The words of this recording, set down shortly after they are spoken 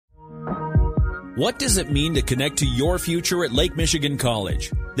What does it mean to connect to your future at Lake Michigan College?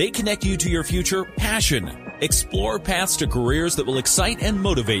 They connect you to your future passion. Explore paths to careers that will excite and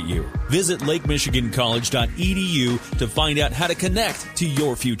motivate you. Visit lakemichigancollege.edu to find out how to connect to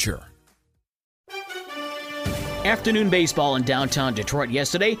your future. Afternoon baseball in downtown Detroit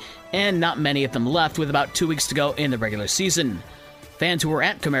yesterday, and not many of them left with about 2 weeks to go in the regular season. Fans who were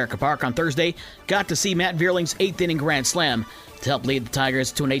at Comerica Park on Thursday got to see Matt Vierling's 8th-inning grand slam to help lead the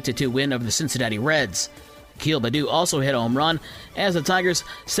Tigers to an 8-2 win over the Cincinnati Reds. Akil Baddoo also hit a home run as the Tigers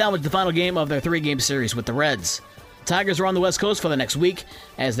salvaged the final game of their 3-game series with the Reds. The Tigers are on the West Coast for the next week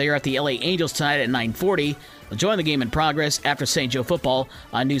as they are at the LA Angels tonight at 9:40. They'll join the game in progress after St. Joe football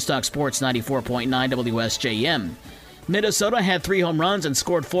on Newstalk Sports 94.9 WSJM. Minnesota had 3 home runs and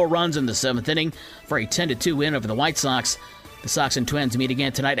scored 4 runs in the 7th inning for a 10-2 win over the White Sox. The Sox and Twins meet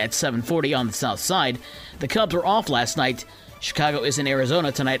again tonight at 7:40 on the south side. The Cubs were off last night. Chicago is in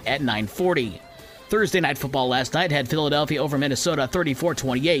Arizona tonight at 9:40. Thursday night football last night had Philadelphia over Minnesota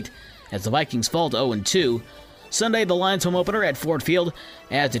 34-28 as the Vikings fall to 0-2. Sunday, the Lions home opener at Ford Field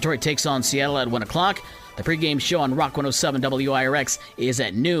as Detroit takes on Seattle at 1 o'clock. The pregame show on Rock 107 WIRX is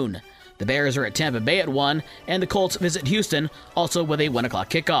at noon. The Bears are at Tampa Bay at 1, and the Colts visit Houston, also with a 1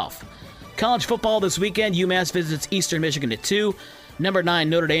 o'clock kickoff. College football this weekend, UMass visits Eastern Michigan at 2. Number 9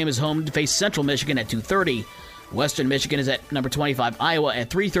 Notre Dame is home to face Central Michigan at 2:30. Western Michigan is at number 25 Iowa at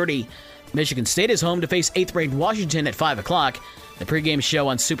 3:30. Michigan State is home to face 8th-ranked Washington at 5 o'clock. The pregame show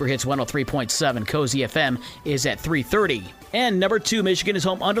on Super Hits 103.7 Cozy FM is at 3:30. And number 2 Michigan is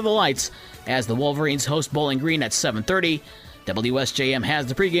home under the lights as the Wolverines host Bowling Green at 7:30. WSJM has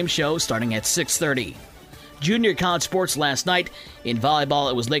the pregame show starting at 6:30. Junior college sports last night. In volleyball,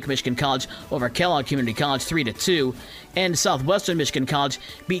 it was Lake Michigan College over Kellogg Community College 3-2, and Southwestern Michigan College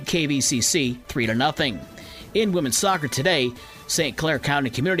beat KVCC 3-0. In women's soccer today, St. Clair County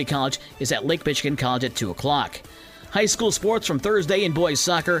Community College is at Lake Michigan College at 2 o'clock. High school sports from Thursday in boys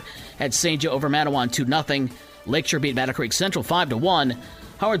soccer had St. Joe over Mattawan 2-0. Lakeshore beat Battle Creek Central 5-1.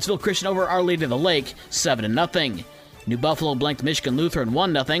 Howardsville Christian over Our Lady of the Lake 7-0. New Buffalo blanked Michigan Lutheran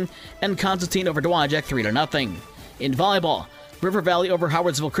 1-0, and Constantine over Dowagiac 3-0. In volleyball, River Valley over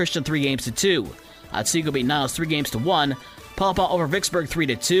Howardsville Christian 3-2. Otsego beat Niles 3-1. Paw Paw over Vicksburg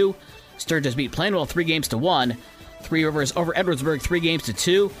 3-2. Sturgis beat Plainwell 3-1. Three Rivers over Edwardsburg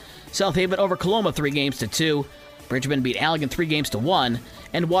 3-2. South Haven over Coloma 3-2. Bridgman beat Allegan 3-1.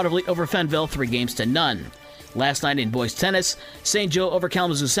 And Watervliet over Fenville 3-0. Last night in boys tennis, St. Joe over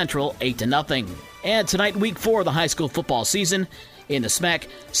Kalamazoo Central 8-0. And tonight, week 4 of the high school football season. In the SMAC,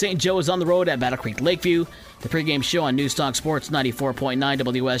 St. Joe is on the road at Battle Creek Lakeview. The pregame show on Newstalk Sports 94.9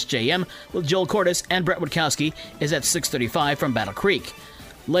 WSJM with Joel Cordes and Brett Witkowski is at 6:35 from Battle Creek.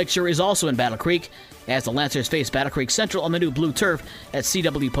 Lakeshore is also in Battle Creek as the Lancers face Battle Creek Central on the new blue turf at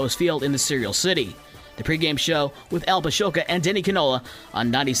CW Post Field in the Cereal City. The pregame show with Al Bashoka and Denny Canola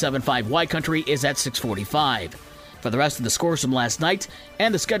on 97.5 Y Country is at 6:45. For the rest of the scores from last night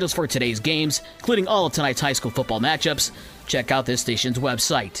and the schedules for today's games, including all of tonight's high school football matchups, check out this station's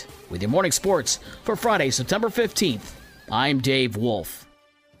website. With your morning sports for Friday, September 15th, I'm Dave Wolf.